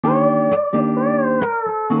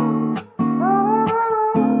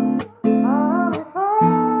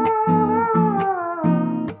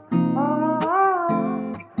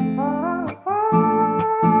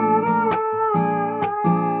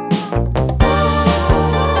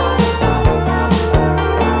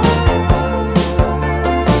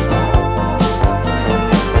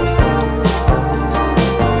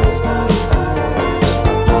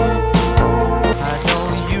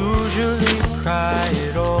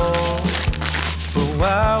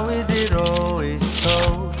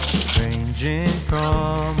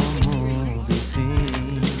from a movie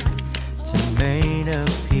scene to made of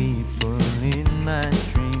people in my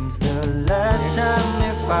dreams. The last time,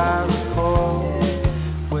 if I recall,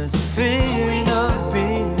 was a feeling of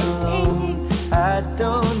being alone. I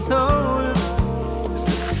don't know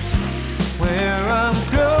where I'm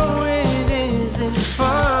going isn't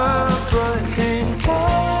far, but in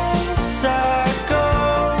case I go,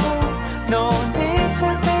 no need to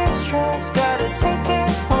be stressed. Gotta take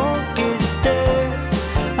it home, it's there.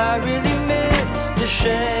 I really miss the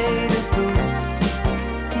shade of blue.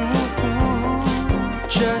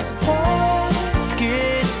 Just take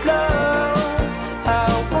it slow.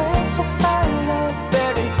 I'll wait to find love.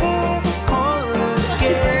 Better hear the call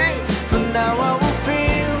again. For now I will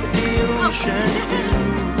feel the ocean view.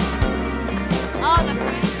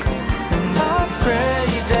 And I pray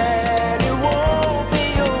that it won't be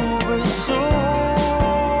over soon.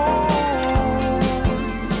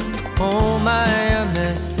 Oh my, I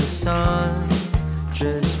miss the sun.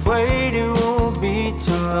 Just wait, it won't be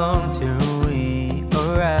too long till we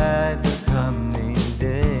arrive the coming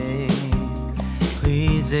day.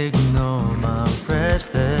 Please ignore my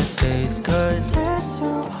restless face, 'cause it's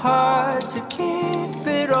so hard to keep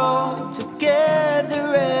it all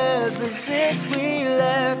together ever since we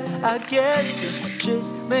left. I guess it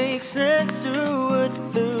just makes sense to what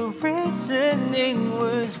the reasoning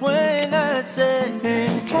was when I said,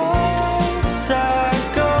 in case I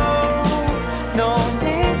go, no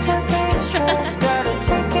need to be stressed. Gotta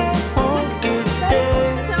take it home, it's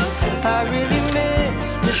there. I really miss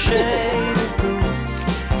the shade of blue.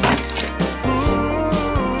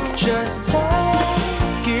 Ooh, just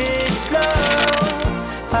take it slow.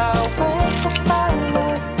 I'll wait to find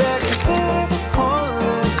love. Better hear the call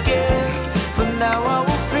again. For now I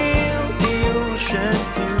will feel the ocean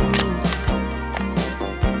view.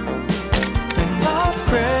 And I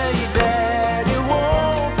pray that it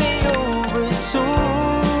won't be over soon.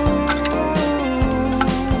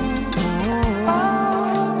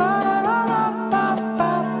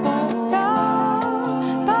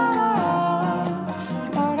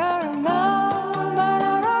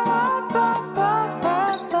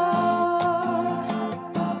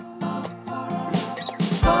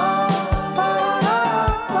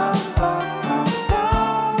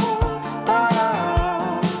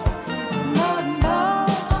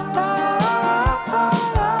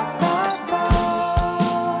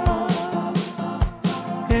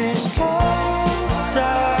 In case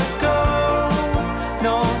I go,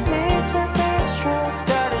 no need to be stressed.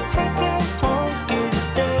 Gotta take it home, it's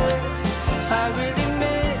there. I really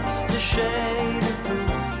miss the shade of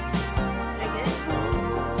blue.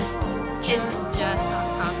 It's just on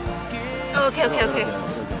top. Okay.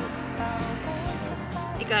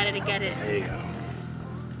 You got it, I get it. There you go.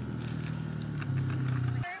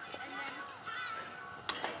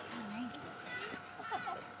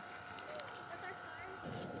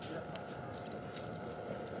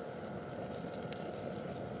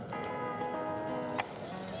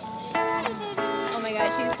 Oh my god,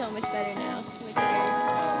 she's so much better now with hair.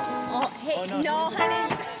 Oh, hey, no, honey.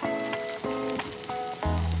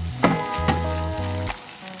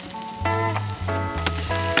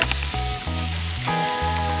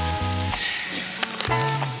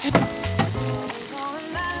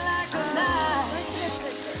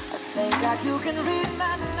 Think that you can read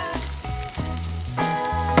my mind.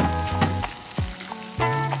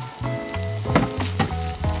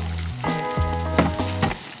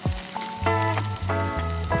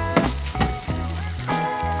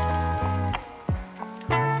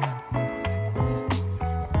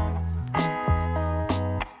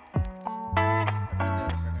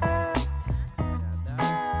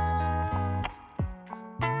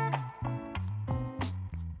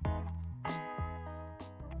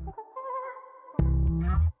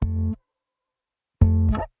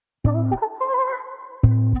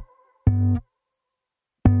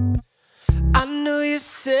 I know you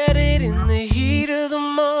said it in the heat of the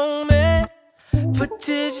moment, but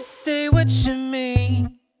did you say what you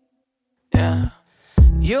mean? Yeah.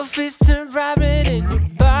 Your face turned bright red and your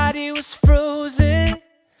body was frozen.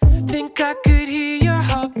 Think I could hear your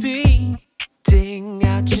heart beating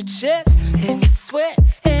out your chest, and your sweat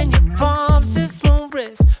and your palms just won't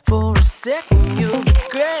rest. For a second you'll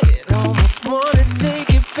regret it, almost wanna take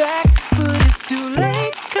it back, but it's too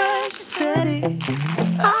late 'cause you said it.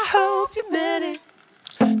 I hope you meant it.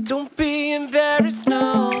 Don't be